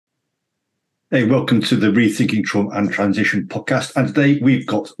Hey, welcome to the Rethinking Trauma and Transition podcast. And today we've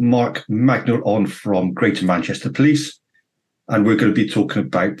got Mark Magnall on from Greater Manchester Police, and we're going to be talking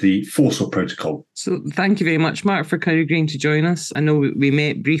about the Forcer Protocol. So thank you very much, Mark, for kind of agreeing to join us. I know we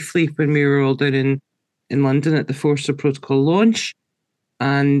met briefly when we were all down in London at the Forcer Protocol launch,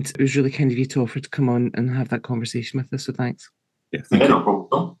 and it was really kind of you to offer to come on and have that conversation with us, so thanks. Yeah, thank you. No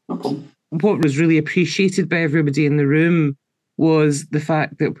problem. No problem. What was really appreciated by everybody in the room was the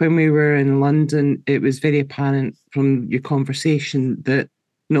fact that when we were in London, it was very apparent from your conversation that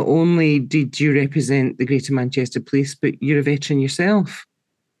not only did you represent the Greater Manchester Police, but you're a veteran yourself.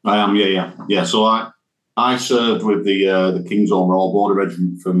 I am, yeah. So I served with the King's Own Royal Border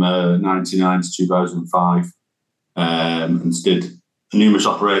Regiment from 1999 to 2005, and did numerous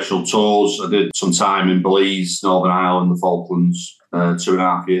operational tours. I did some time in Belize, Northern Ireland, the Falklands,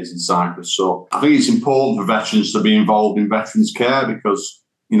 2.5 years in Cyprus. So I think it's important for veterans to be involved in veterans care because,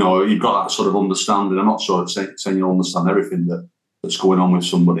 you know, you've got that sort of understanding. I'm not sure it's saying you understand everything that's going on with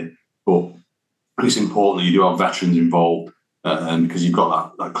somebody, but it's important that you do have veterans involved, and because you've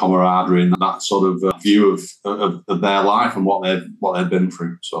got that camaraderie and that sort of view of their life and what they've been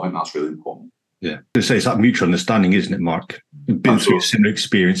through. So I think that's really important. Yeah, to say it's that mutual understanding, isn't it, Mark? You've been through similar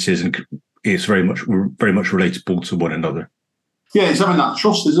experiences, and it's very much relatable to one another. Yeah, it's having that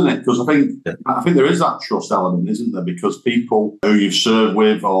trust, isn't it? Because I think there is that trust element, isn't there? Because people who you've served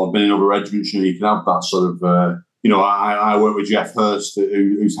with or been in other regiments, you can have that sort of. I work with Jeff Hurst,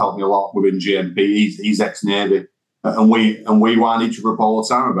 who's helped me a lot within GMP. He's ex-Navy, and we wind each other up all the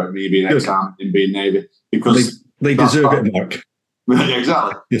time about me being ex-Army and being Navy because they deserve it, Mark. Yeah,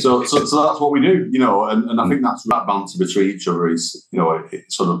 exactly. Yeah. So that's what we do, and I think that's that banter between each other is, it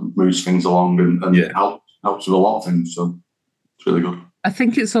sort of moves things along and helps with a lot of things. So it's really good. I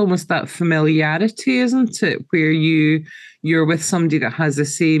think it's almost that familiarity, isn't it? Where you're with somebody that has the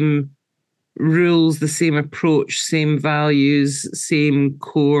same rules, the same approach, same values, same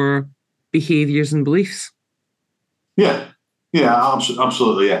core behaviours and beliefs. Yeah,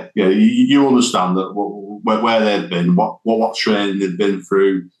 absolutely. Yeah. You understand that where they've been, what training they've been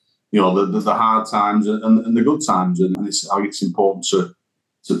through, the hard times and the good times, and I think it's important to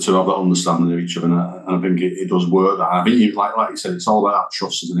have that understanding of each other, and I think it does work. That I think, like you said, it's all about that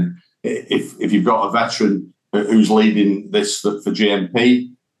trust, isn't it? If you've got a veteran who's leading this for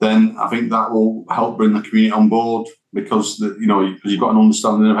GMP, then I think that will help bring the community on board because you've got an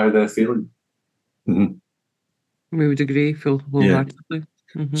understanding of how they're feeling. Mm-hmm. We would agree, Phil, wholeheartedly.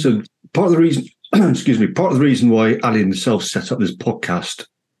 Yeah. Mm-hmm. So part of the reason why Ali and himself set up this podcast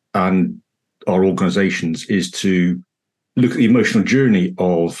and our organisations is to look at the emotional journey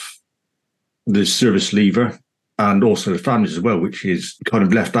of the service leaver and also the families as well, which is kind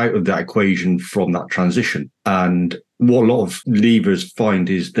of left out of that equation from that transition. And what a lot of leavers find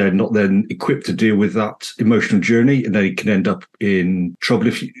is they're not then equipped to deal with that emotional journey, and they can end up in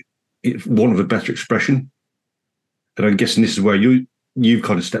trouble if want of a better expression. And I'm guessing this is where you've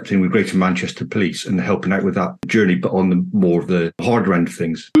kind of stepped in with Greater Manchester Police and helping out with that journey, but on the more of the harder end of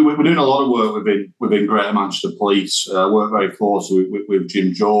things. We're doing a lot of work within Greater Manchester Police. Work very closely with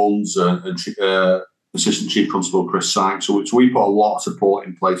Jim Jones and Assistant Chief Constable Chris Sykes. So we put a lot of support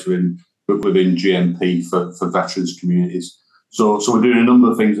in place within GMP for veterans communities. So we're doing a number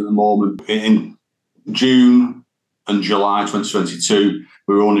of things at the moment. In June and July 2022,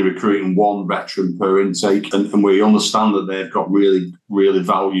 we were only recruiting one veteran per intake, and we understand that they've got really, really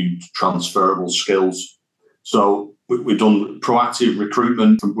valued transferable skills. So we've done proactive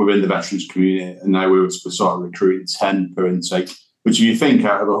recruitment from within the veterans community, and now we're sort of recruiting 10 per intake, which if you think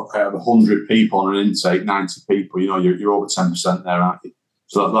out of 100 people on an intake, 90 people, you're over 10% there, aren't you?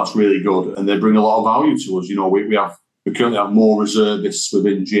 So that's really good, and they bring a lot of value to us. We currently have more reservists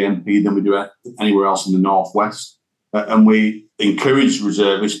within GMP than we do anywhere else in the Northwest. And we encourage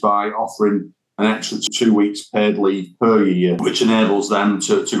reservists by offering an extra 2 weeks paid leave per year, which enables them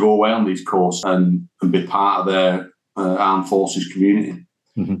to go away on these courses and be part of their armed forces community.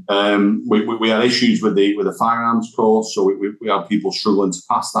 Mm-hmm. We had issues with the firearms course, so we had people struggling to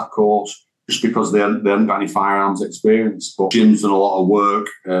pass that course just because they hadn't got any firearms experience. But Jim's done a lot of work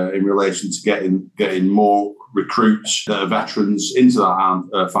in relation to getting more recruits that are veterans into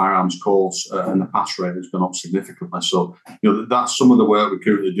that firearms course, and the pass rate has gone up significantly. So, that's some of the work we're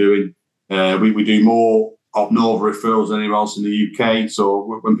currently doing. We do more Opnova referrals than anywhere else in the UK.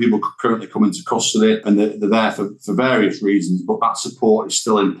 So when people currently come into custody and they're there for various reasons, but that support is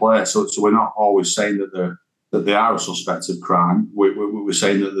still in place. So we're not always saying that they are a suspect of crime. We're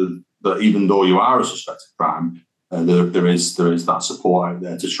saying that even though you are a suspect of crime, there is that support out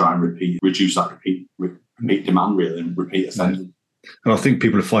there to try and reduce that repeat demand, really, and repeat offending. And I think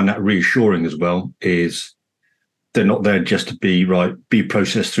people find that reassuring as well, is they're not there just to be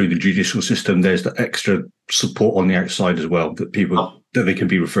processed through the judicial system. There's the extra support on the outside as well that they can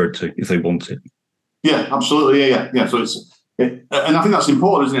be referred to if they want it. Yeah, absolutely. Yeah. So and I think that's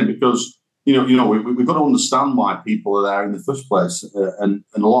important, isn't it? Because we've got to understand why people are there in the first place, and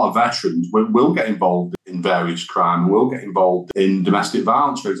a lot of veterans will get involved in various crime, will get involved in domestic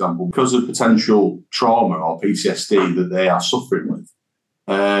violence, for example, because of potential trauma or PTSD that they are suffering with.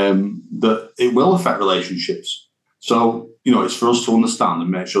 That it will affect relationships. So, it's for us to understand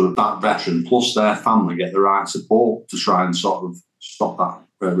and make sure that veteran plus their family get the right support to try and sort of stop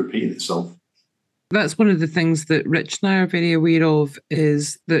that repeating itself. That's one of the things that Rich and I are very aware of,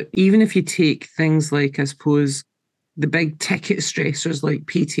 is that even if you take things like, I suppose, the big ticket stressors like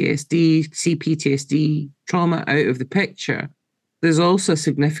PTSD, CPTSD, trauma out of the picture, there's also a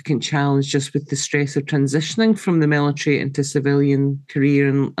significant challenge just with the stress of transitioning from the military into civilian career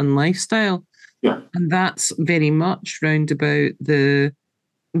and lifestyle. Yeah. And that's very much round about the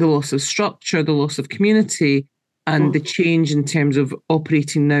loss of structure, the loss of community, and the change in terms of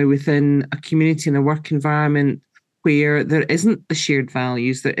operating now within a community and a work environment where there isn't the shared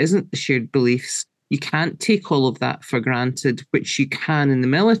values, there isn't the shared beliefs. You can't take all of that for granted, which you can in the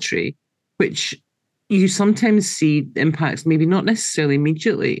military, which you sometimes see impacts, maybe not necessarily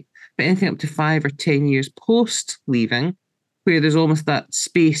immediately, but anything up to 5 or 10 years post leaving, where there's almost that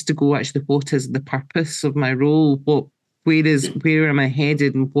space to go, actually, what is the purpose of my role? Where am I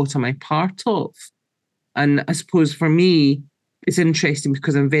headed and what am I part of? And I suppose for me, it's interesting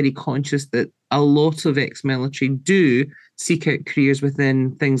because I'm very conscious that a lot of ex-military do seek out careers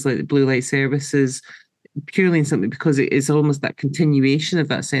within things like the blue light services, purely and simply because it is almost that continuation of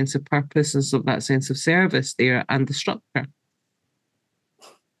that sense of purpose and so that sense of service there and the structure.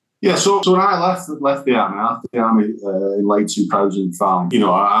 Yeah, so when I left the army, in late 2005,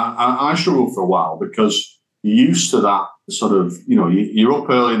 I struggled for a while because you're used to that sort of, you're up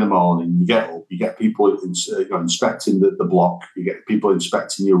early in the morning, you get people inspecting the block, you get people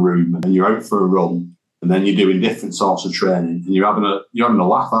inspecting your room, and you're out for a run, and then you're doing different sorts of training, and you're having a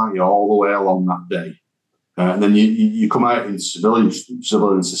laugh, aren't you, all the way along that day. And then you come out in civilian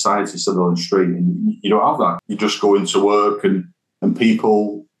society, civilian street, and you don't have that. You just go into work, and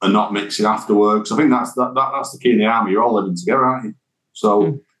people are not mixing afterwards. I think that's the key in the army. You're all living together, aren't you?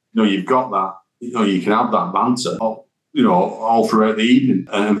 So you've got that. You can have that banter, all throughout the evening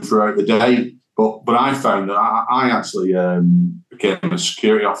and throughout the day. But I found that I actually became a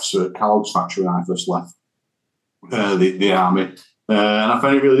security officer at Kellogg's factory when I first left the army, and I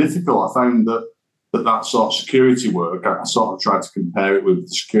found it really difficult. I found that sort of security work, I sort of tried to compare it with the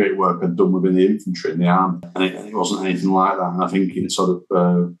security work I'd done within the infantry in the army, and it wasn't anything like that. And I think it's sort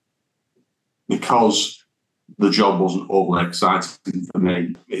of because the job wasn't overly exciting for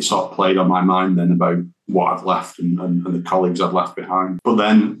me, it sort of played on my mind then about what I'd left and the colleagues I'd left behind. But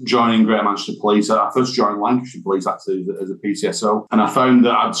then joining Greater Manchester Police, I first joined Lancashire Police actually as a PCSO, and I found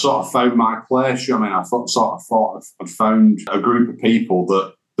that I'd sort of found my place. I thought I'd found a group of people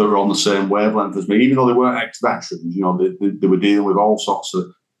that were on the same wavelength as me, even though they weren't ex-veterans. They were dealing with all sorts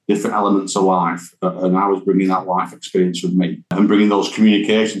of different elements of life, and I was bringing that life experience with me and bringing those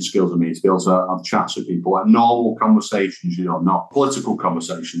communication skills with me to be able to have chats with people, like normal conversations, not political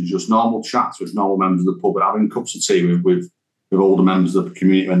conversations, just normal chats with normal members of the pub, having cups of tea with older members of the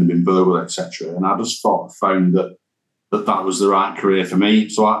community when they've been burgled, etc. And I just found that was the right career for me.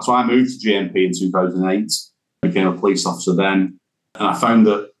 So I moved to GMP in 2008, became a police officer then, and I found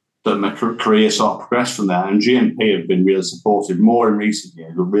that my career sort of progressed from there. And GMP have been really supportive, more in recent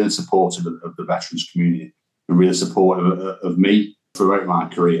years, but really supportive of the veterans community and really supportive of me throughout my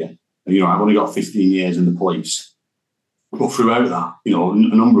career. And, I've only got 15 years in the police. But throughout that,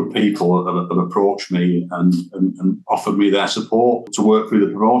 a number of people have approached me and offered me their support to work through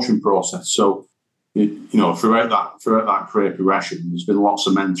the promotion process. So, throughout that career progression, there's been lots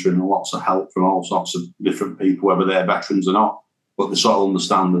of mentoring and lots of help from all sorts of different people, whether they're veterans or not. But they sort of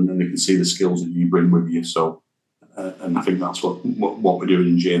understand and they can see the skills that you bring with you. So, and I think that's what we're doing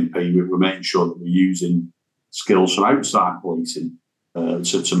in GMP. We're making sure that we're using skills from outside policing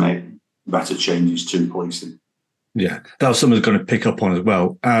to make better changes to policing. Yeah, that was something I was going to pick up on as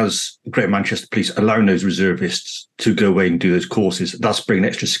well. As Greater Manchester Police allowing those reservists to go away and do those courses, that's bringing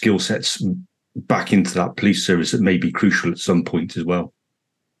extra skill sets back into that police service that may be crucial at some point as well.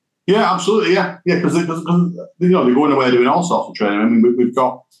 Yeah, absolutely. Yeah, because they're going away doing all sorts of training. I mean,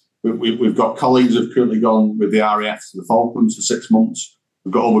 we've got colleagues who've currently gone with the RAF to the Falklands for 6 months.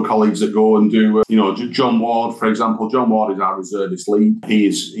 We've got other colleagues that go and do, John Ward, for example. John Ward is our reservist lead.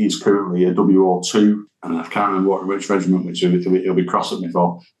 He's currently a WO2, and I can't remember which regiment, which he'll be cross at me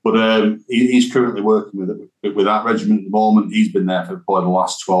for. But he's currently working with that regiment at the moment. He's been there for probably the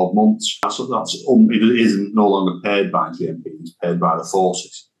last 12 months. It isn't no longer paid by GMP, he's paid by the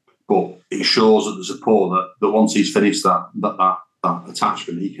forces. But it shows that the support that once he's finished that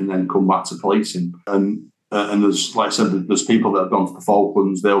attachment, he can then come back to policing. And there's, like I said, there's people that have gone to the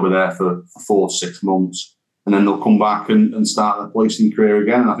Falklands. They'll be there for 4 to 6 months, and then they'll come back and start their policing career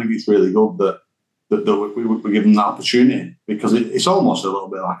again. And I think it's really good that we give them that opportunity, because it's almost a little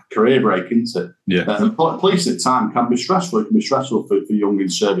bit like a career break, isn't it? Yeah. Policing at time can be stressful. It can be stressful for young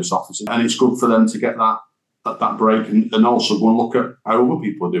in-service officers, and it's good for them to get that break and also go and look at how other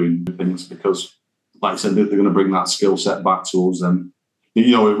people are doing things, because, like I said, they're going to bring that skill set back to us. And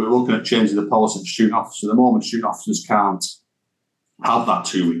we're looking at changing the policy for student officers. At the moment, student officers can't have that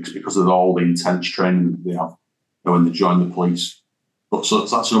 2 weeks because of all the intense training that they have when they join the police. But so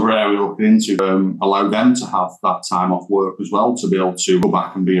that's another area we're looking into, allow them to have that time off work as well, to be able to go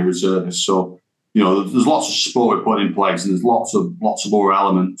back and be a reservist. So, there's lots of support we're putting in place, and there's lots of other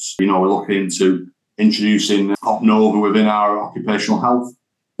elements. We're looking into introducing Opnova within our occupational health.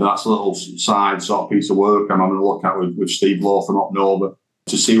 That's a little side sort of piece of work I'm having a look at with Steve Law from Opnova,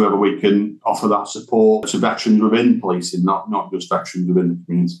 to see whether we can offer that support to veterans within policing, not just veterans within the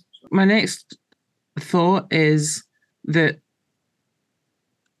community. My next thought is that,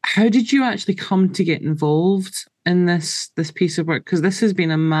 how did you actually come to get involved in this piece of work? Because this has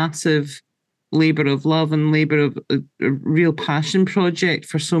been a massive labour of love and labour of a real passion project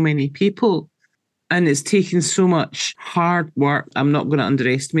for so many people. And it's taken so much hard work. I'm not going to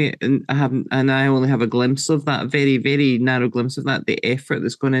underestimate, and I only have a glimpse of that, a very, very narrow glimpse of that, the effort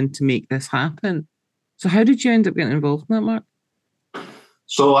that's gone in to make this happen. So how did you end up getting involved in that, Mark?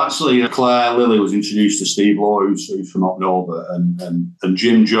 So actually, Claire Lilly was introduced to Steve Law, who's from Opnova, and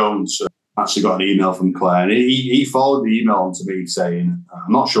Jim Jones actually got an email from Claire. And he forwarded the email on to me saying,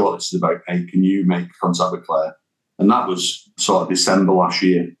 I'm not sure what this is about, hey, can you make contact with Claire? And that was sort of December last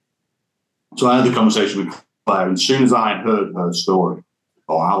year. So I had the conversation with Claire, and as soon as I heard her story,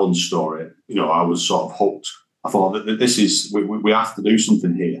 or Alan's story, I was sort of hooked. I thought that this is, we have to do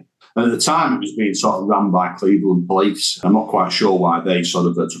something here. And at the time, it was being sort of run by Cleveland Police. I'm not quite sure why they sort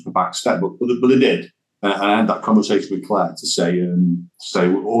of took a back step, but they did. And I had that conversation with Claire to say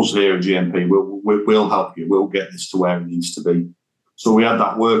us here at GMP, we'll help you. We'll get this to where it needs to be. So we had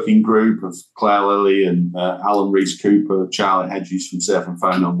that working group of Claire Lilly and Alan Rees-Cooper, Charlie Hedges from Safe and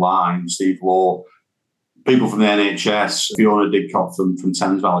Found Online, Steve Law, people from the NHS, Fiona Didcock from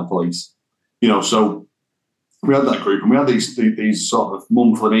Thames Valley Police. So we had that group, and we had these sort of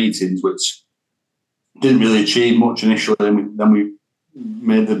monthly meetings, which didn't really achieve much initially. Then we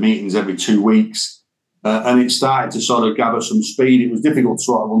made the meetings every 2 weeks, and it started to sort of gather some speed. It was difficult to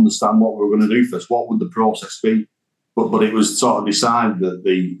sort of understand what we were going to do first. What would the process be? But it was sort of decided that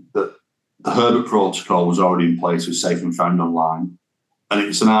the Herbert Protocol was already in place with Safe and Found Online, and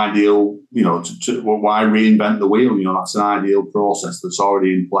it's an ideal, why reinvent the wheel? That's an ideal process that's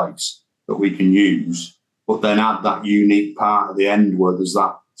already in place that we can use, but then add that unique part at the end where there's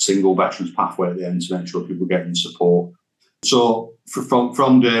that single veterans pathway at the end to make sure people are getting support. So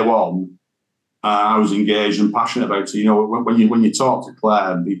from day one, I was engaged and passionate about it. When you talk to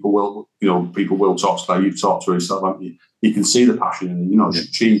Claire, and people will talk to Claire. You've talked to her yourself, haven't you? You can see the passion in her.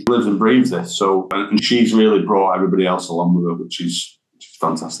 She lives and breathes this. So, and she's really brought everybody else along with her, which is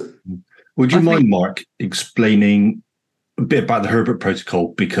fantastic. Would you mind, Mark, explaining a bit about the Herbert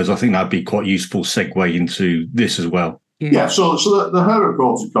Protocol, because I think that'd be quite a useful segue into this as well. Yeah. So the Herbert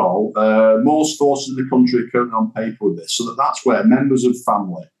Protocol, most forces in the country are currently on paper with this, so that's where members of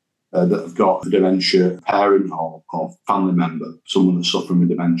family that have got a dementia parent or family member, someone that's suffering with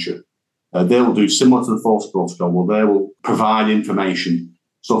dementia, they will do similar to the Forcer Protocol. Well, they will provide information.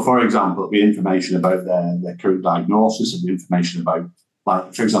 So, for example, it'll be information about their current diagnosis, it'll be information about,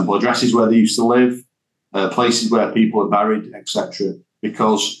 like, for example, addresses where they used to live, places where people are buried, etc.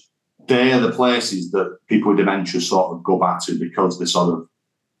 Because they are the places that people with dementia sort of go back to, because they've got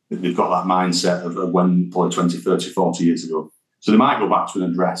that mindset of when, probably 20, 30, 40 years ago. So they might go back to an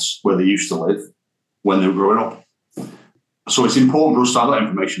address where they used to live when they were growing up. So it's important for us to have that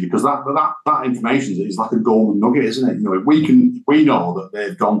information, because that information is like a golden nugget, isn't it? If we know that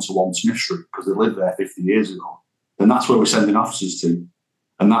they've gone to One Smith Street because they lived there 50 years ago, then that's where we're sending officers to.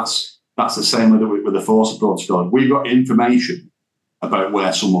 And that's the same with the Forcer Protocol. We've got information about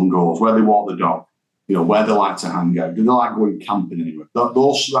where someone goes, where they walk the dog, where they like to hang out, do they like going camping anywhere?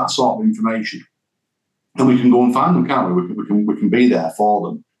 That sort of information and we can go and find them, can't we? We can be there for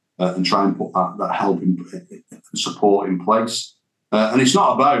them and try and put that help and support in place. And it's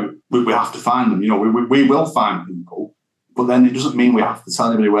not about we have to find them. We will find people, but then it doesn't mean we have to tell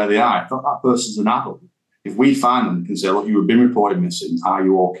anybody where they are. If that person's an adult, if we find them, we can say, look, you have been reported missing. Are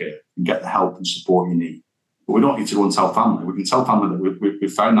you okay? And get the help and support you need. But we don't need to go and tell family. We can tell family that we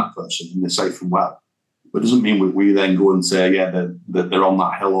found that person and they're safe and well. But it doesn't mean we then go and say, yeah, they're on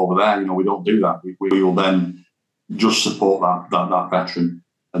that hill over there. We don't do that. We will then just support that veteran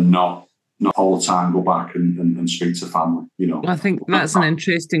and not all the time go back and speak to family. Well, I think that's an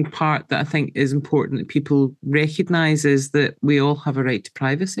interesting part that I think is important that people recognise, is that we all have a right to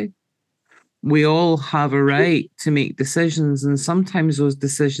privacy. We all have a right to make decisions, and sometimes those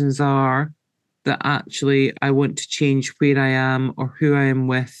decisions are that actually I want to change where I am or who I am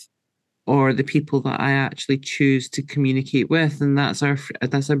with, or the people that I actually choose to communicate with, and that's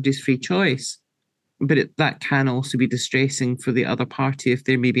everybody's free choice. But that can also be distressing for the other party if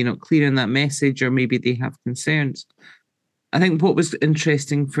they're maybe not clear in that message, or maybe they have concerns. I think what was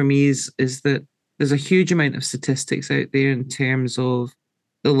interesting for me is that there's a huge amount of statistics out there in terms of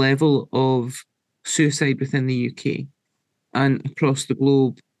the level of suicide within the UK and across the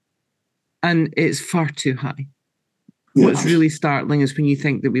globe, and it's far too high. Yeah. What's really startling is when you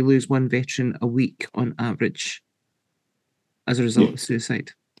think that we lose one veteran a week on average as a result of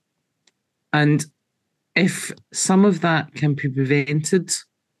suicide. And if some of that can be prevented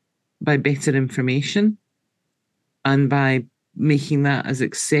by better information and by making that as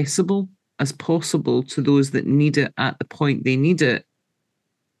accessible as possible to those that need it at the point they need it,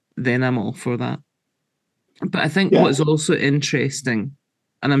 then I'm all for that. But I think what's also interesting,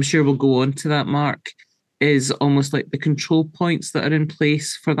 and I'm sure we'll go on to that, Mark, is almost like the control points that are in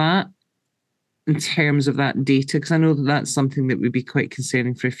place for that in terms of that data, because I know that that's something that would be quite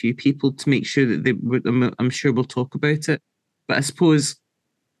concerning for a few people to make sure that I'm sure we'll talk about it. But I suppose,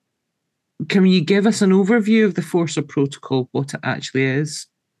 can you give us an overview of the Forcer Protocol, what it actually is?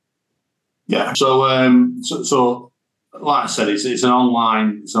 Yeah, so like I said, it's an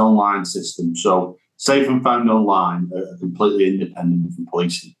online system. So Safe and Found Online are completely independent from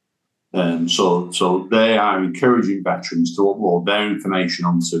policing. So they are encouraging veterans to upload their information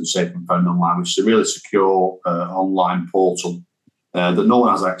onto Safe and Found Online, which is a really secure online portal that no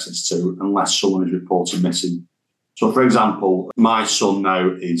one has access to unless someone is reported missing. So, for example, my son now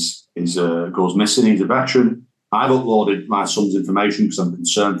goes missing. He's a veteran. I've uploaded my son's information because I'm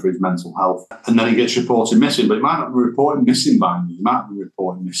concerned for his mental health, and then he gets reported missing. But he might not be reported missing by me. He might be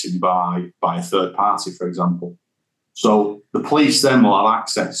reported missing by a third party, for example. So the police then will have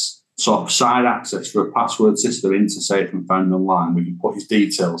access, sort of side access for a password system into Safe and Found Online. We can put his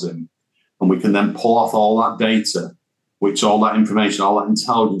details in, and we can then pull off all that data, which all that information, all that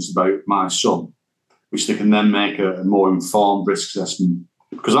intelligence about my son, which they can then make a more informed risk assessment.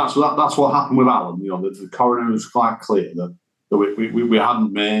 Because that's what happened with Alan. The coroner was quite clear that we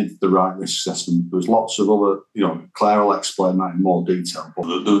hadn't made the right risk assessment. There was lots of other, Claire will explain that in more detail.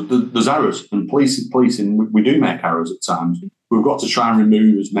 But there's errors, and policing, we do make errors at times. We've got to try and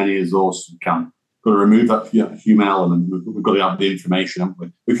remove as many of those as we can. We've got to remove that human element. We've got to have the information, haven't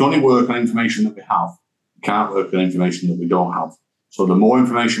we? We can only work on information that we have. We can't work on information that we don't have. So the more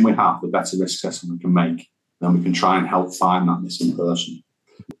information we have, the better risk assessment we can make. Then we can try and help find that missing person.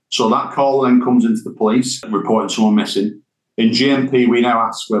 So that call then comes into the police, reporting someone missing. In GMP, we now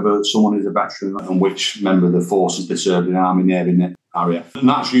ask whether someone is a veteran and which member of the forces they served in Army, Navy, RAF. And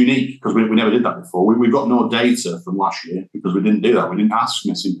that's unique because we never did that before. We've got no data from last year because we didn't do that. We didn't ask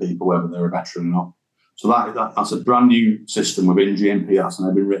missing people whether they're a veteran or not. So that's a brand new system within GMP that's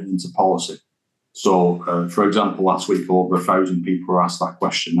now been written into policy. So, for example, last week, over 1,000 people were asked that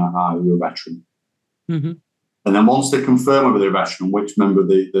question, are you a veteran? Mm-hmm. And then once they confirm whether they're a veteran, which member of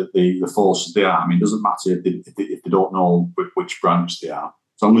the forces they are, it doesn't matter if they don't know which branch they are.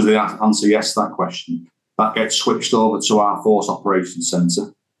 As long as they answer yes to that question, that gets switched over to our Force Operations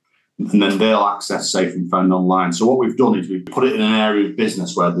Centre, and then they'll access Safe and Found Online. So what we've done is we've put it in an area of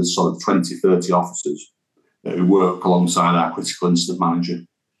business where there's sort of 20, 30 officers who work alongside our critical incident manager.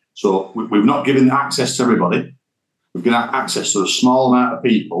 So we've not given access to everybody. We've given access to a small amount of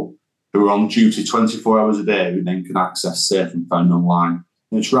people who are on duty 24 hours a day, who then can access Safe and Found Online.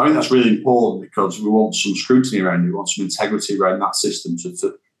 And I think that's really important because we want some scrutiny around it. We want some integrity around that system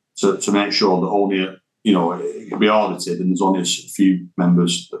to make sure that only, it can be audited and there's only a few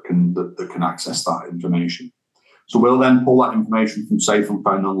members that can access that information. So we'll then pull that information from Safe and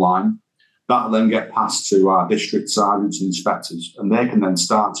Found Online. That will then get passed to our district sergeants and inspectors, and they can then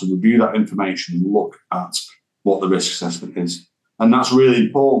start to review that information and look at what the risk assessment is. And that's really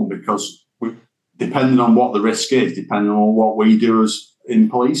important because depending on what the risk is, depending on what we do as in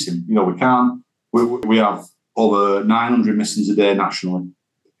policing. We have over 900 missings a day nationally,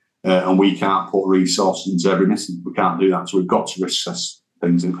 and we can't put resources into every missing. We can't do that. So we've got to risk assess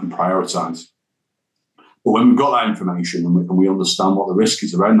things and prioritise. But when we've got that information and we understand what the risk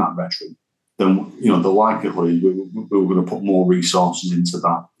is around that veteran, then the likelihood is we're going to put more resources into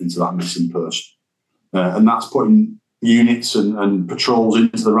that missing person, and that's putting units and patrols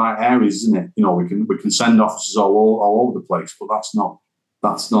into the right areas, isn't it? We can send officers all over the place, but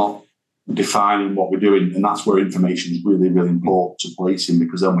that's not defining what we're doing, and that's where information is really, really important to policing,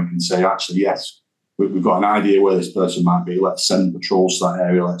 because then we can say, actually, yes, we've got an idea where this person might be. Let's send patrols to that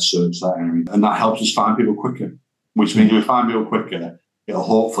area. Let's search that area, and that helps us find people quicker. Which means if we find people quicker, it'll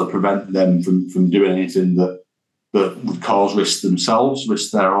hopefully prevent them from doing anything that would cause risk themselves,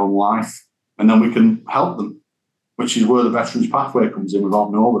 risk their own life, and then we can help them, which is where the Veterans Pathway comes in with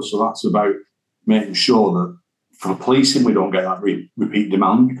Opnova. So that's about making sure that for policing, we don't get that repeat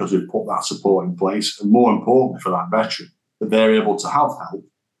demand because we've put that support in place, and more importantly for that veteran, that they're able to have help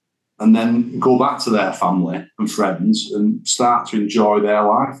and then go back to their family and friends and start to enjoy their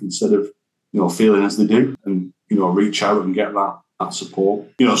life instead of, feeling as they do, and, reach out and get that support.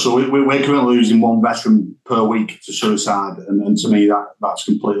 So we're currently losing one veteran per week to suicide, and to me that's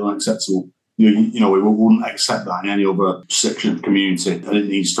completely unacceptable. We wouldn't accept that in any other section of the community, and it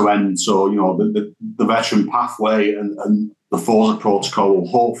needs to end. So, the veteran pathway and the Forcer Protocol will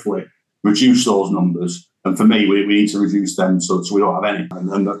hopefully reduce those numbers. And for me, we need to reduce them so we don't have any.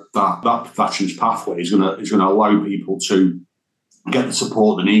 And that veterans pathway is going to allow people to get the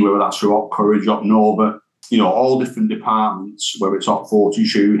support they need, whether that's through Op Courage, Op Nova, all different departments, whether it's Op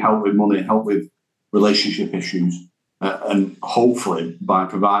 42, help with money, help with relationship issues. And hopefully, by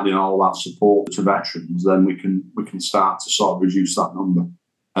providing all that support to veterans, then we can start to sort of reduce that number.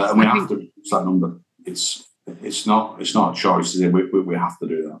 And we have to reduce that number. It's not a choice, is it? We have to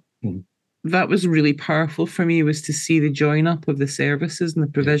do that. That was really powerful for me, was to see the join up of the services and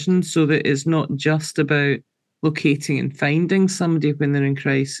the provisions, so that it's not just about locating and finding somebody when they're in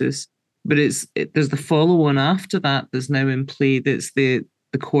crisis, but there's the follow on after that that's now in play. That's the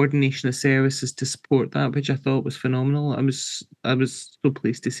coordination of services to support that, which I thought was phenomenal. I was so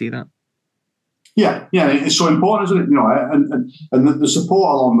pleased to see that. Yeah, it's so important, isn't it? And the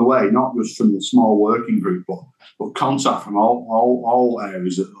support along the way, not just from the small working group, but contact from all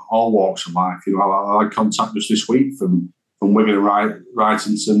areas, all walks of life. I had contact just this week from Wigan and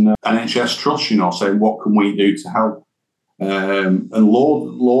Wrightington NHS Trust, saying what can we do to help, and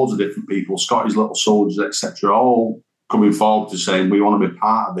loads of different people, Scottish Little Soldiers, etc., all coming forward to saying we want to be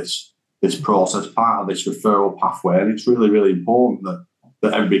part of this process, part of this referral pathway, and it's really, really important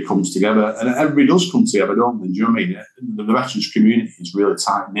that everybody comes together, and everybody does come together, don't they? Do you know what I mean? The veterans community is really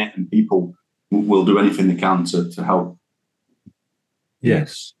tight knit, and people will do anything they can to help.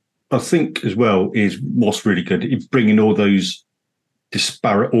 Yes, I think as well is what's really good is bringing all those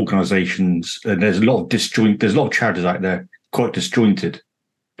disparate organisations, and there's a lot of charities out there quite disjointed.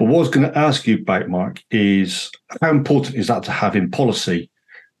 But what I was going to ask you about, Mark, is how important is that to have in policy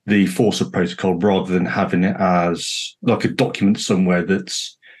the Forcer Protocol rather than having it as like a document somewhere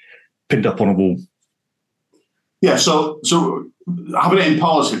that's pinned up on a wall? Yeah, so having it in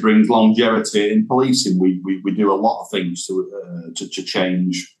policy brings longevity. In policing, we do a lot of things to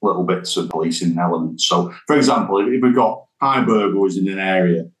change little bits of policing elements. So, for example, if we've got high burglaries in an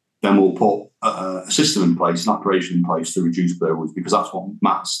area, then we'll put a system in place, an operation in place to reduce burglaries, because that's what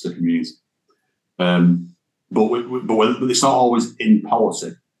matters to the community. But it's not always in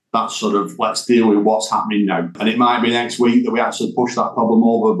policy. That's sort of, let's deal with what's happening now. And it might be next week that we actually push that problem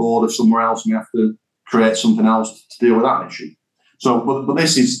overboard or somewhere else, and we have to create something else to deal with that issue. So, but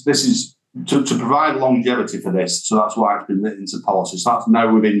this is to provide longevity for this. So that's why it's been written into policy. So that's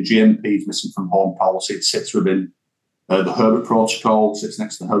now within GMP's missing from home policy. It sits within the Herbert Protocol, sits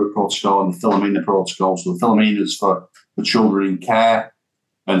next to the Herbert Protocol and the Philomena Protocol. So the Philomena is for children in care,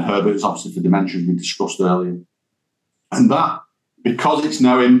 and Herbert is obviously for dementia, as we discussed earlier. And that, because it's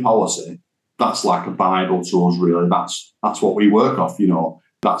now in policy, that's like a Bible to us, really. That's what we work off,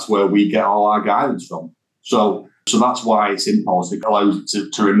 That's where we get all our guidance from. So that's why it's in policy. It allows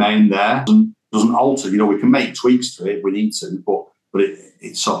it to remain there. It doesn't alter. We can make tweaks to it if we need to, but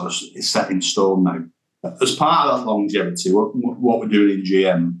it's set in stone now. As part of that longevity, what we're doing in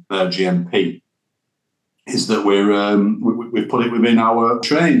GMP is that we've put it within our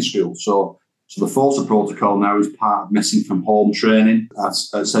training school. So the Forcer Protocol now is part of missing from home training at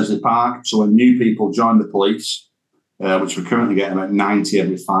Sedgley Park. So when new people join the police, which we're currently getting about 90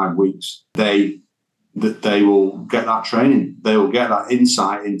 every 5 weeks, they that they will get that training. They will get that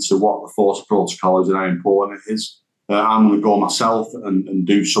insight into what the Forcer Protocol is and how important it is. I'm going to go myself and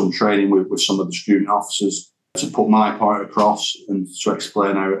do some training with some of the student officers to put my point across and to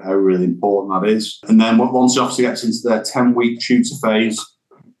explain how really important that is. And then once the officer gets into their 10-week tutor phase,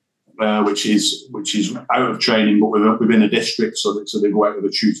 which is out of training but within a district, so they go out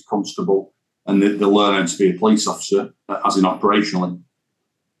with a tutor constable and they learn how to be a police officer, as in operationally.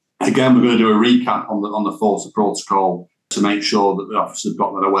 Again, we're going to do a recap on the Forcer Protocol to make sure that the officers have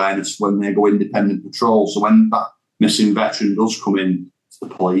got that awareness when they go independent patrol. So when that missing veteran does come in to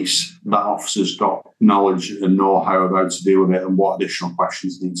the police, that officer's got knowledge and know-how about to deal with it and what additional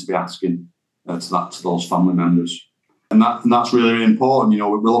questions need to be asking to those family members. And that's really, really important.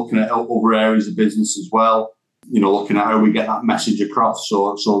 We're looking at other areas of business as well, looking at how we get that message across.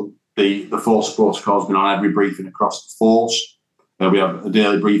 So the Forcer Protocol has been on every briefing across the force. We have a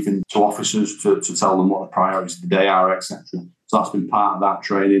daily briefing to officers to tell them what the priorities of the day are, etc. So that's been part of that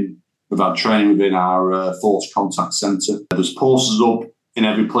training. We've had training within our Force Contact Centre. There's posters up in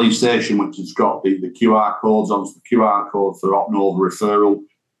every police station which has got the QR codes on, so the QR code for OpNova referral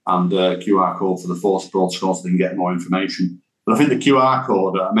and QR code for the Force Protocol so they can get more information. But I think the QR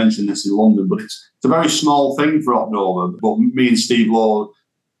code, I mentioned this in London, but it's a very small thing for OpNova. But me and Steve Law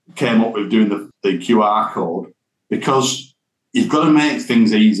came up with doing the QR code because you've got to make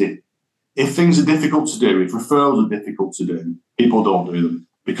things easy. If things are difficult to do, if referrals are difficult to do, people don't do them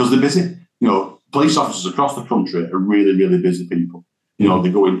because they're busy. Police officers across the country are really, really busy people. They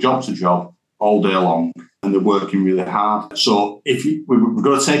go in job to job all day long and they're working really hard. So we've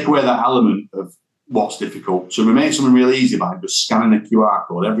got to take away that element of what's difficult. So we make something really easy by just scanning a QR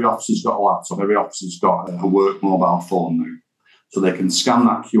code. Every officer's got a laptop. Every officer's got a work mobile phone now. So they can scan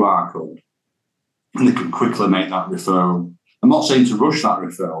that QR code and they can quickly make that referral. I'm not saying to rush that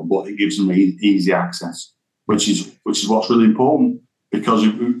referral, but it gives them easy access, which is what's really important because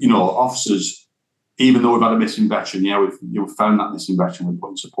officers, even though we've had a missing veteran, we've found that missing veteran, we're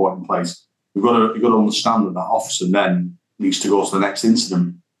putting support in place. You've got to understand that officer then needs to go to the next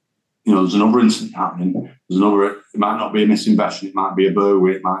incident. There's another incident happening. It might not be a missing veteran, it might be a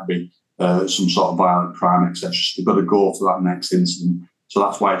burglary, it might be some sort of violent crime, etc. They've got to go to that next incident. So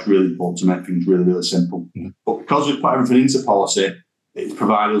that's why it's really important to make things really, really simple. Mm. But because we've put everything into policy, it's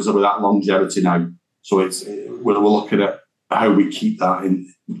provided us with that longevity now. So we're looking at how we keep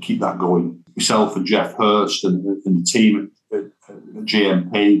that going. Myself and Jeff Hurst and the team at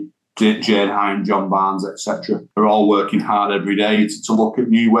GMP, Jane Hine, John Barnes, etc., are all working hard every day to look at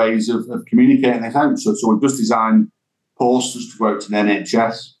new ways of communicating this out. So we've just designed posters to go out to the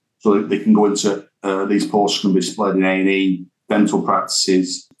NHS so that they can go into these posters can be displayed in A&E, dental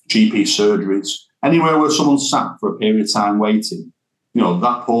practices, GP surgeries, anywhere where someone's sat for a period of time waiting.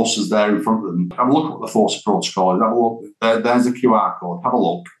 That poster's there in front of them. Have a look at what the Forcer Protocol is. Have a look. There's a QR code. Have a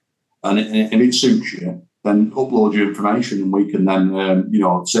look. And if it suits you, then upload your information and we can then,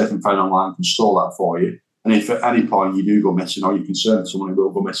 Safe and Found Online can store that for you. And if at any point you do go missing or you're concerned someone who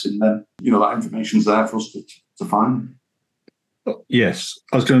will go missing, then, that information's there for us to find. Yes.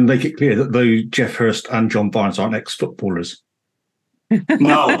 I was going to make it clear that though Jeff Hurst and John Barnes aren't ex-footballers.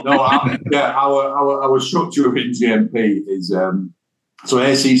 No. Our structure within GMP is so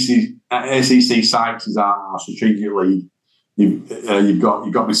ACC sites is our strategic lead. You've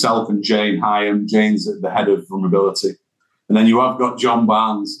got myself and Jane Hyam. Jane's at the head of vulnerability, and then you have got John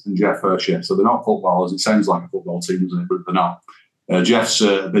Barnes and Jeff Hurst. So they're not footballers. It sounds like a football team, doesn't it? But they're not. Jeff's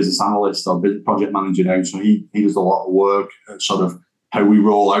a business analyst or project manager now, so he does a lot of work at sort of how we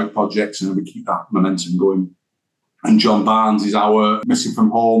roll out projects and how we keep that momentum going. And John Barnes is our missing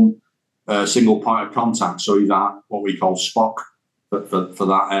from home single point of contact. So he's our, what we call Spock for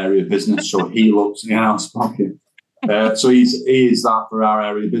that area of business. So he looks, Spock. So he is that for our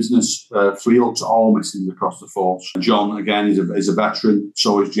area of business. So he looks at all missings across the force. John, again, is a veteran.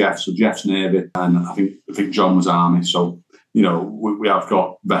 So is Jeff. So Jeff's Navy. And I think John was Army. So, we have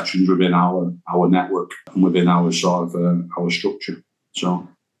got veterans within our network and within our sort of our structure. So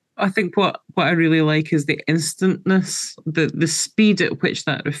I think what I really like is the instantness, the speed at which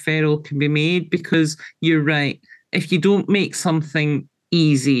that referral can be made, because you're right. If you don't make something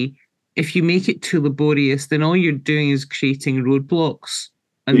easy, if you make it too laborious, then all you're doing is creating roadblocks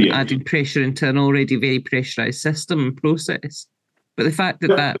and adding pressure into an already very pressurized system and process. But the fact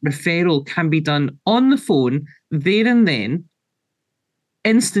that referral can be done on the phone, there and then,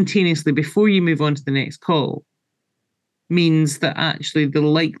 instantaneously before you move on to the next call, means that actually the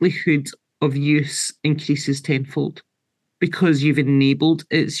likelihood of use increases tenfold because you've enabled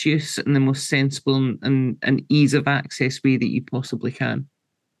its use in the most sensible and ease of access way that you possibly can.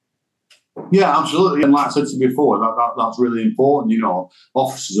 Yeah, absolutely. And like I said to you before, that's really important.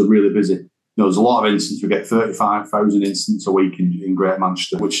 Officers are really busy. There's a lot of incidents. We get 35,000 incidents a week in Greater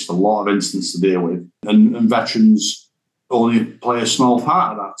Manchester, which is a lot of incidents to deal with. And veterans only play a small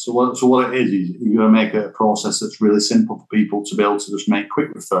part of that. So what it is you're going to make a process that's really simple for people to be able to just make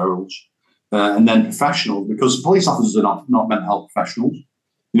quick referrals. And then professionals, because police officers are not mental health professionals.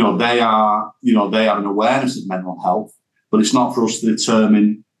 They have an awareness of mental health, but it's not for us to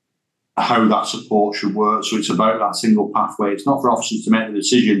determine how that support should work. So it's about that single pathway. It's not for officers to make the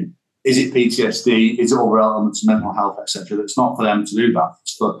decision, is it PTSD, is it other elements of mental health, etc. It's not for them to do that.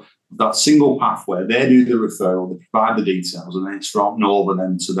 It's for that single pathway. They do the referral, they provide the details, and then it's for opting over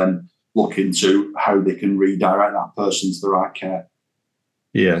them to then look into how they can redirect that person to the right care.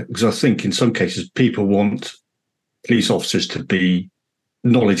 Yeah, because I think in some cases people want police officers to be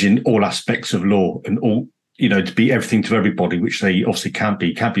knowledge in all aspects of law and all, to be everything to everybody, which they obviously can't be.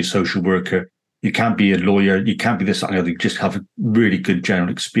 You can't be a social worker, you can't be a lawyer, you can't be this, that, and the other. You just have a really good general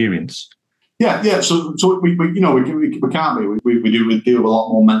experience. Yeah. So we can't be. We deal with a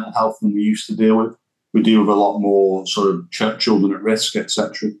lot more mental health than we used to deal with. We deal with a lot more sort of children at risk,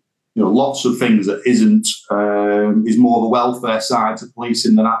 etc. Lots of things that isn't is more the welfare side of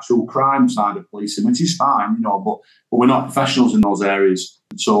policing than actual crime side of policing, which is fine, but we're not professionals in those areas.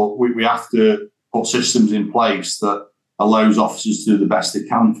 So we have to put systems in place that allows officers to do the best they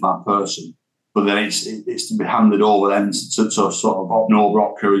can for that person. But then it's to be handed over then to sort of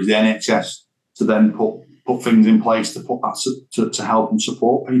encourage the NHS to then put things in place to put that to help and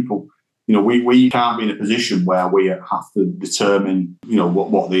support people. We can't be in a position where we have to determine,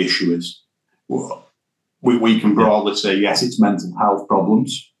 what the issue is. We can broadly say, yes, it's mental health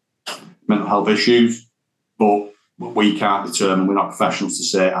problems, mental health issues, but we can't determine, we're not professionals to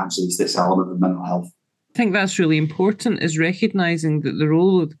say, actually, it's this element of mental health. I think that's really important, is recognising that the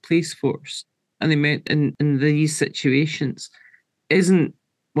role of the police force and in these situations isn't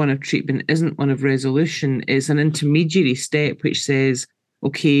one of treatment, isn't one of resolution. It's an intermediary step which says,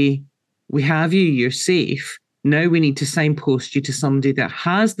 okay, we have you, you're safe. Now we need to signpost you to somebody that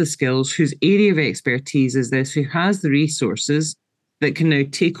has the skills, whose area of expertise is this, who has the resources that can now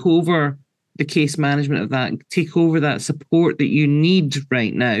take over the case management of that, take over that support that you need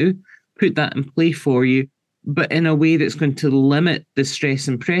right now, put that in play for you, but in a way that's going to limit the stress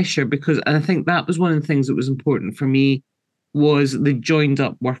and pressure. And I think that was one of the things that was important for me, was the joined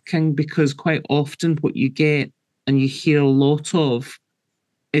up working, because quite often what you get and you hear a lot of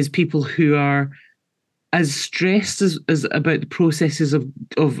is people who are as stressed as about the processes of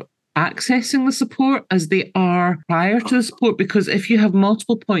accessing the support as they are prior to the support. Because if you have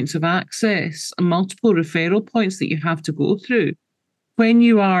multiple points of access and multiple referral points that you have to go through, when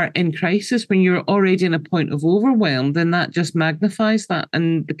you are in crisis, when you're already in a point of overwhelm, then that just magnifies that.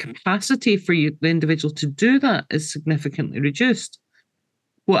 And the capacity for you, the individual, to do that is significantly reduced.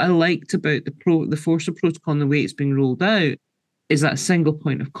 What I liked about the Forcer Protocol and the way it's being rolled out is that single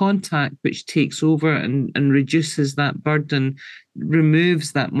point of contact, which takes over and reduces that burden,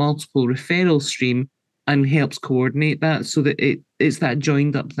 removes that multiple referral stream and helps coordinate that, so that it's that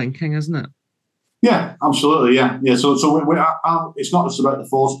joined up thinking, isn't it? Yeah, absolutely. Yeah. So it's not just about the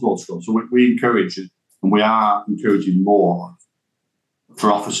Forcer Protocol. So we encourage, and we are encouraging more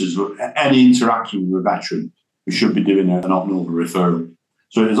for officers. Any interaction with a veteran, we should be doing an opt-over referral.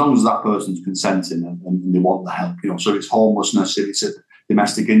 So as long as that person's consenting and they want the help, so if it's homelessness, if it's a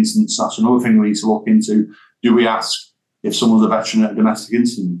domestic incident, that's another thing we need to look into. Do we ask if someone's a veteran at a domestic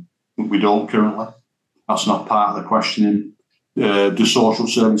incident? We don't currently. That's not part of the questioning. Do social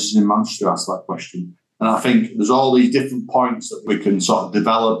services in Manchester ask that question? And I think there's all these different points that we can sort of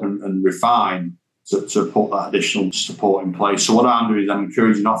develop and refine to put that additional support in place. So what I'm doing is I'm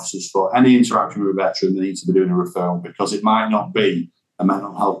encouraging officers, for any interaction with a veteran, they need to be doing a referral, because it might not be a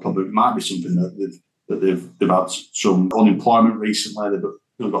mental health problem. It might be something that they've had some unemployment recently.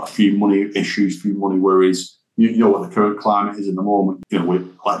 They've got a few money issues, a few money worries. You know what the current climate is in the moment,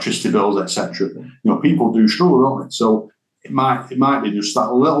 with electricity bills, etc. People do struggle, don't they? So it might be just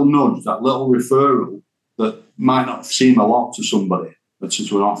that little nudge, that little referral that might not seem a lot to somebody,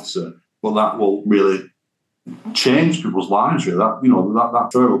 to an officer, but that will really change people's lives. Really, that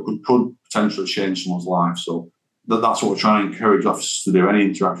referral could potentially change someone's life. So that's what we're trying to encourage officers to do. Any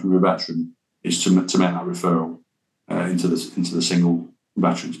interaction with a veteran is to make that referral into the single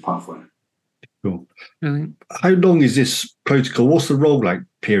veterans pathway. Cool. Brilliant. How long is this protocol? What's the rollout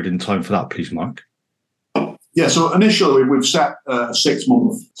period in time for that, please, Mark? Yeah, so initially we've set a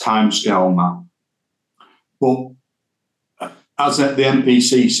 6-month timescale on that. But as the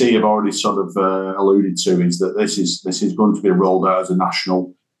NPCC have already sort of alluded to, is that this is going to be rolled out as a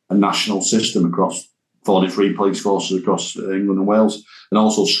national national system across 43 police forces across England and Wales. And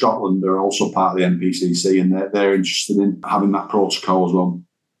also Scotland are also part of the NPCC, and they're interested in having that protocol as well.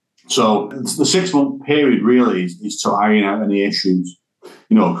 So the 6-month period really is to iron out any issues,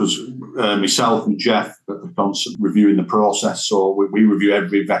 because myself and Jeff are constantly reviewing the process. So we review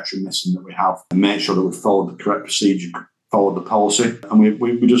every veteran missing that we have and make sure that we've followed the correct procedure, followed the policy, and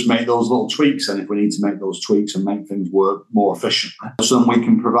we just make those little tweaks. And if we need to make those tweaks and make things work more efficiently, so then we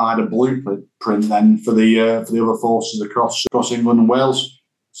can provide a blueprint then for the other forces across England and Wales.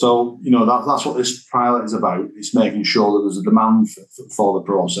 So that's what this pilot is about. It's making sure that there's a demand for the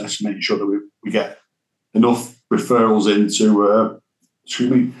process, making sure that we get enough referrals in to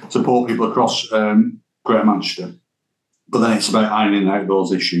support people across Greater Manchester. But then it's about ironing out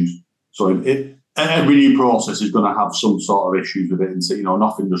those issues. So every new process is going to have some sort of issues with it, and so,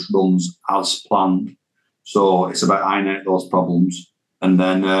 nothing just runs as planned. So it's about ironing out those problems, and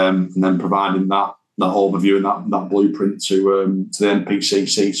then providing that overview and that blueprint to the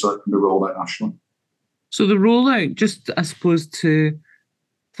NPCC so it can be rolled out nationally. So the rollout, just I suppose to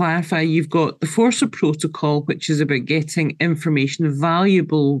clarify, you've got the Forcer Protocol, which is about getting information,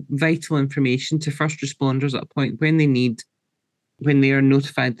 valuable, vital information to first responders at a point when they are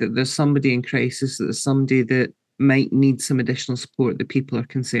notified that there's somebody in crisis, that there's somebody that might need some additional support that people are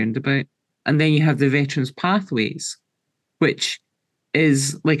concerned about. And then you have the Veterans Pathways, which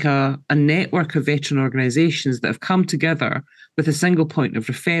is like a network of veteran organisations that have come together with a single point of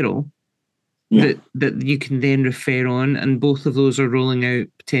referral that you can then refer on, and both of those are rolling out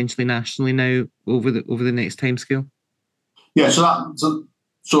potentially nationally now over the next timescale. Yeah,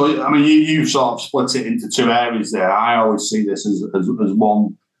 So I mean, you sort of split it into two areas there. I always see this as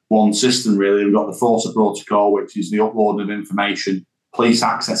one system, really. We've got the Forcer Protocol, which is the uploading of information, police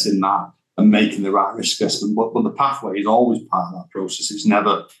accessing that and making the right risk assessment. But the pathway is always part of that process. It's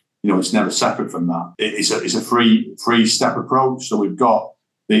never, it's never separate from that. It's a three-step approach. So we've got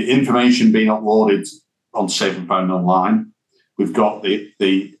the information being uploaded on Safe and Found Online. We've got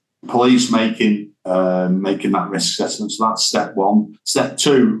the police making that risk assessment. So that's step one. Step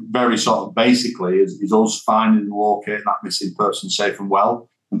two, very sort of basically, is us finding and locating that missing person safe and well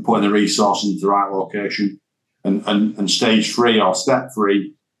and putting the resources into the right location. And stage three, or step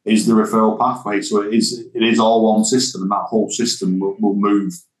three, is the referral pathway. So it is all one system, and that whole system will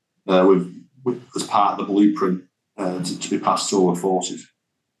move with as part of the blueprint to be passed to all the forces.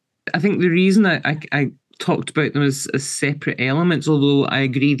 I think the reason I talked about them as separate elements, although I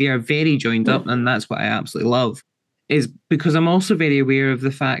agree they are very joined up, and that's what I absolutely love, is because I'm also very aware of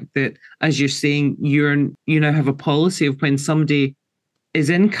the fact that, as you're saying, you now have a policy of when somebody is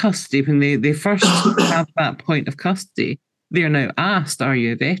in custody, when they first have that point of custody, they are now asked, are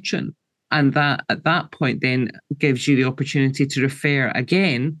you a veteran? And that at that point then gives you the opportunity to refer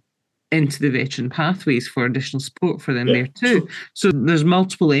again into the veteran pathways for additional support for them there too. So there's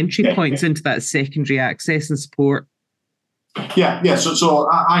multiple entry points into that secondary access and support. Yeah. So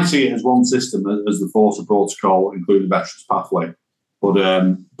I see it as one system, as the Forcer Protocol, including the veterans pathway.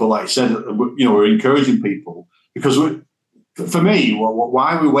 But like I said, we're encouraging people, because for me,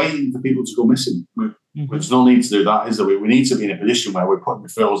 why are we waiting for people to go missing? There's no need to do that, is there? We need to be in a position where we're putting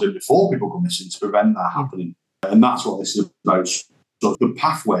referrals in before people go missing to prevent that happening. And that's what this is about. So the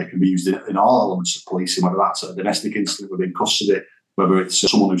pathway can be used in all elements of policing, whether that's a domestic incident within custody, whether it's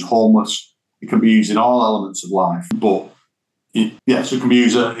someone who's homeless. It can be used in all elements of life. But so it can be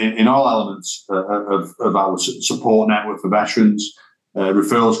used in all elements of our support network for veterans.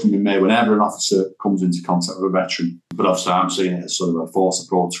 Referrals can be made whenever an officer comes into contact with a veteran. But obviously, I'm seeing it as sort of a Forcer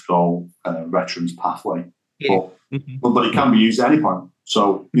Protocol veterans pathway. Yeah. But it can be used at any point.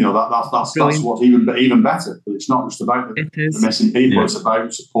 So that's what's even better. But it's not just about the missing people; it's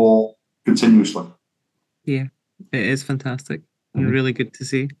about support continuously. Yeah, it is fantastic and really good to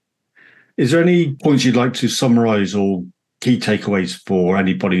see. Is there any points you'd like to summarise or key takeaways for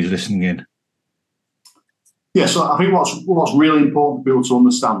anybody who's listening in? Yeah, so I think what's really important for people to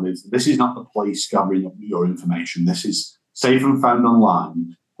understand is this is not the police gathering up your information. This is Safe and Found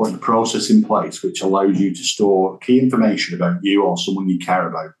Online, putting a process in place which allows you to store key information about you or someone you care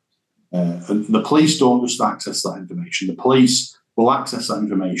about. And the police don't just access that information. The police will access that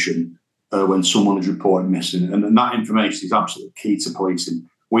information when someone is reported missing. And that information is absolutely key to policing.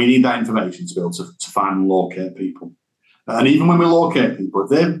 We need that information to be able to find and locate people. And even when we locate people, if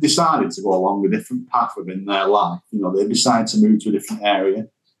they've decided to go along a different path within their life, they've decided to move to a different area,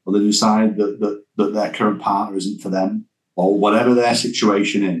 or they decide that their current partner isn't for them, or whatever their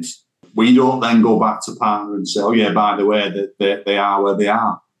situation is, we don't then go back to partner and say, oh yeah, by the way, that they are where they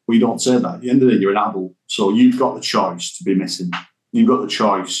are. We don't say that. At the end of the day, you're an adult, so you've got the choice to be missing. you've got the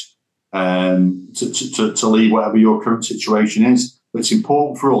choice to leave whatever your current situation is. But it's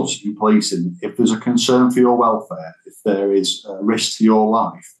important for us in policing, if there's a concern for your welfare, if there is a risk to your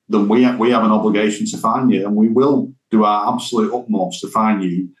life, then we have an obligation to find you, and we will do our absolute utmost to find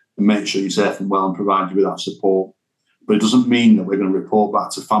you and make sure you're safe and well and provide you with that support. But it doesn't mean that we're going to report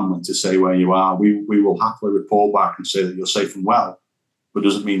back to family to say where you are. We will happily report back and say that you're safe and well, but it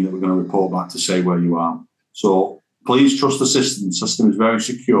doesn't mean that we're going to report back to say where you are. So please trust the system. The system is very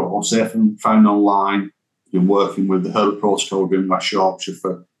secure, safe and found online. Been working with the Herbert Protocol within West Yorkshire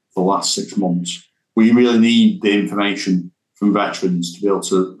for the last 6 months. We really need the information from veterans to be able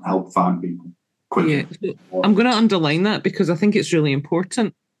to help find people quickly. Yeah. I'm going to underline that because I think it's really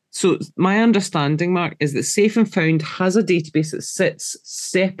important. So my understanding, Mark, is that Safe and Found has a database that sits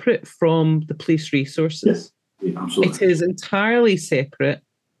separate from the police resources. Yes, yeah, absolutely. It is entirely separate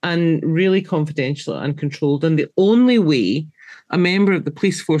and really confidential and controlled. And the only way a member of the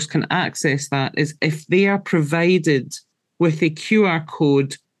police force can access that is if they are provided with a QR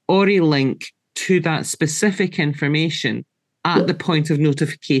code or a link to that specific information at the point of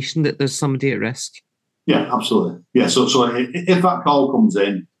notification that there's somebody at risk. Yeah, absolutely. Yeah, so if that call comes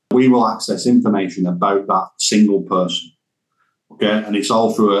in, we will access information about that single person. Okay, and it's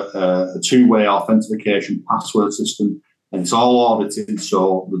all through a two-way authentication password system, and it's all audited,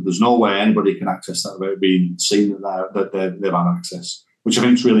 so there's no way anybody can access that without being seen that they've had access, which I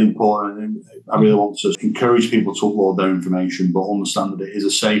think is really important. And I really want to encourage people to upload their information, but understand that it is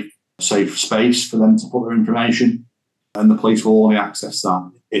a safe space for them to put their information, and the police will only access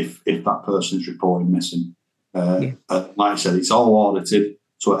that if that person is reported missing. Like I said, it's all audited,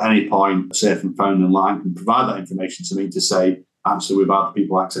 so at any point, Safe and Found online can provide that information to me to say, actually, we've had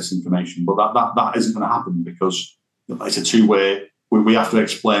people access information, but that isn't going to happen because it's a two-way. We have to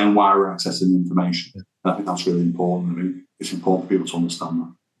explain why we're accessing the information. Yeah. And I think that's really important. I mean, it's important for people to understand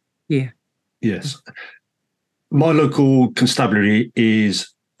that. Yeah. Yes. My local constabulary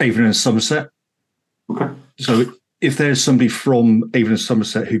is Avon and Somerset. Okay. So if there's somebody from Avon and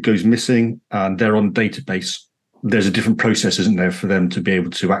Somerset who goes missing and they're on the database, there's a different process, isn't there, for them to be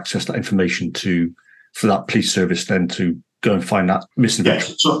able to access that information for that police service then to go and find that missing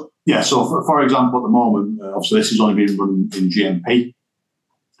veteran? So for example, at the moment, obviously this is only being run in GMP.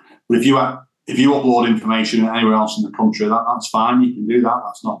 But if you upload information anywhere else in the country, that's fine. You can do that.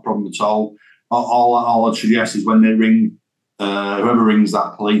 That's not a problem at all. All I'd suggest is when they ring, whoever rings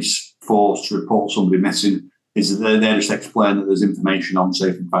that police force to report somebody missing, is that they just explain that there's information on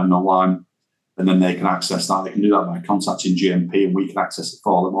Safe and Found online, and then they can access that. They can do that by contacting GMP, and we can access it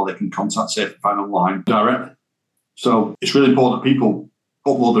for them, or they can contact Safe and Found online directly. So it's really important that people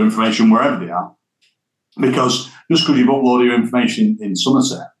upload their information wherever they are, because just because you've uploaded your information in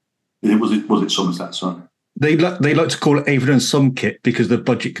Somerset, was it Somerset? Sorry. They like to call it Avon and Somkit because of the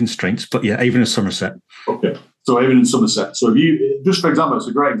budget constraints, but yeah, Avon and Somerset. Okay, so Avon and Somerset. So if you, just for example, it's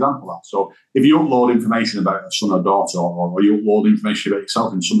a great example of that. So if you upload information about a son or daughter, or you upload information about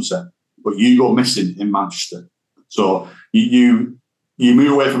yourself in Somerset, but you go missing in Manchester, so you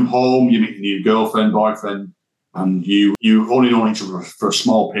move away from home, you meet a new girlfriend, boyfriend, and you only know each other for a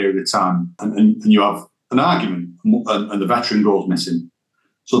small period of time, and you have an argument, and the veteran goes missing.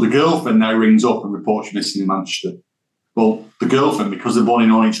 So the girlfriend now rings up and reports you missing in Manchester. Well, the girlfriend, because they've only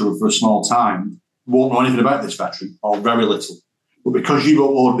known each other for a small time, won't know anything about this veteran, or very little. But because you've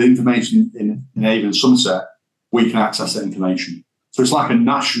uploaded the information in Avon and Somerset, we can access that information. So it's like a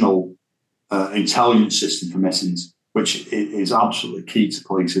national intelligence system for missings, which is absolutely key to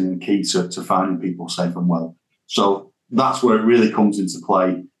policing and key to finding people safe and well. So that's where it really comes into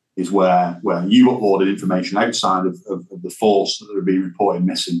play, is where you've uploaded information outside of the force that are being reported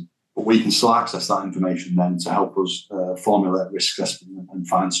missing, but we can still access that information then to help us formulate risk assessment and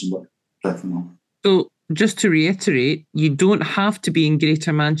find somebody safe and well. So just to reiterate, you don't have to be in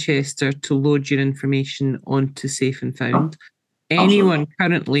Greater Manchester to load your information onto Safe and Found. No, anyone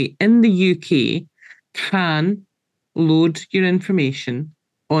currently in the UK can load your information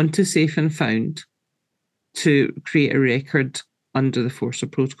onto Safe and Found to create a record under the Forcer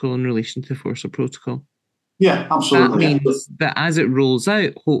Protocol in relation to the Forcer Protocol. Yeah, absolutely. That means that as it rolls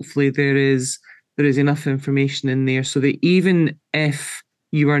out, hopefully there is enough information in there so that even if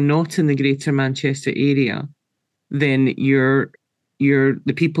you are not in the Greater Manchester area, then you're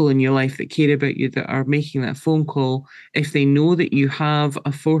the people in your life that care about you, that are making that phone call, if they know that you have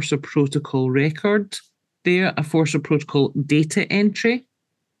a Forcer Protocol record there, a Forcer Protocol data entry,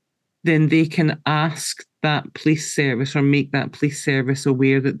 then they can ask that police service or make that police service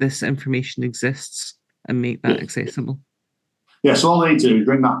aware that this information exists and make that accessible. Yeah, so all they need to do is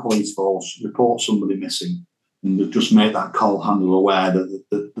ring that police force, report somebody missing, and just make that call handler aware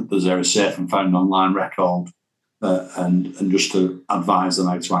that there's a safe and found online record, and just to advise them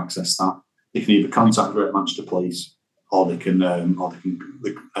how to access that. They can either contact Greater Manchester Police, or the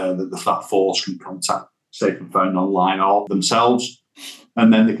that force can contact Safe and Found Online or themselves,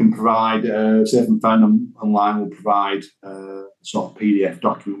 and then they can provide Safe and Found Online will provide a sort of PDF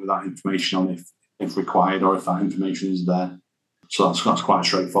document with that information on if required, or if that information is there. So that's quite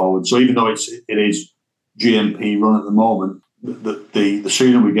straightforward. So even though it is GMP run at the moment, the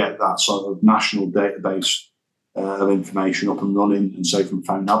sooner we get that sort of national database of information up and running and Safe and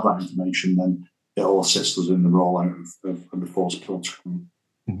Found have that information, then it all assists us in the rollout of the Forcer Protocol.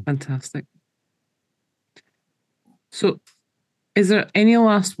 Fantastic. So is there any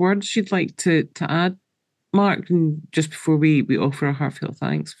last words you'd like to add, Mark, and just before we offer a heartfelt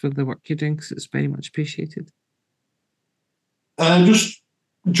thanks for the work you're doing, because it's very much appreciated?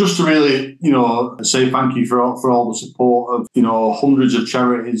 Just to really, say thank you for all the support of, hundreds of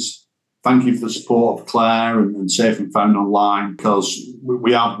charities. Thank you for the support of Claire and Safe and Found Online, because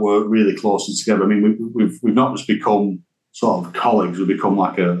we have worked really closely together. I mean, we've not just become sort of colleagues; we've become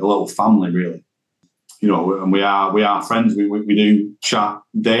like a little family, really. And we are friends. We do chat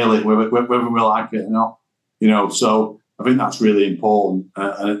daily, whether we like it or not. So I think that's really important.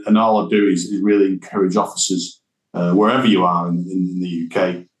 And all I do is really encourage officers, wherever you are in the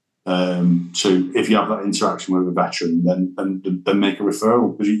UK, to, if you have that interaction with a veteran, then make a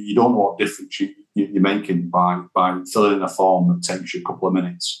referral, because you don't know what difference you're making by filling in a form that takes you a couple of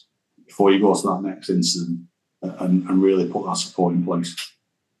minutes before you go to that next incident, and really put that support in place.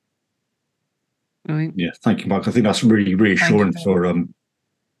 Right. Yeah, thank you, Mark. I think that's really reassuring for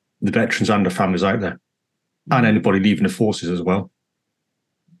the veterans and their families out there, and anybody leaving the forces as well.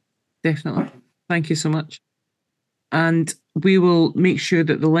 Definitely. Thank you so much. And we will make sure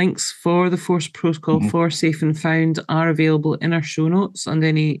that the links for the Forcer Protocol for Safe and Found are available in our show notes and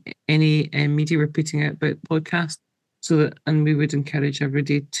any media we're putting out about the podcast. And we would encourage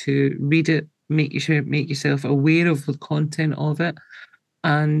everybody to read it, make yourself aware of the content of it,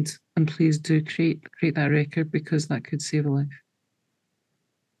 and please do create that record, because that could save a life.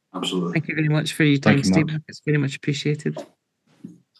 Absolutely. Thank you very much for your time, Stephen. It's very much appreciated.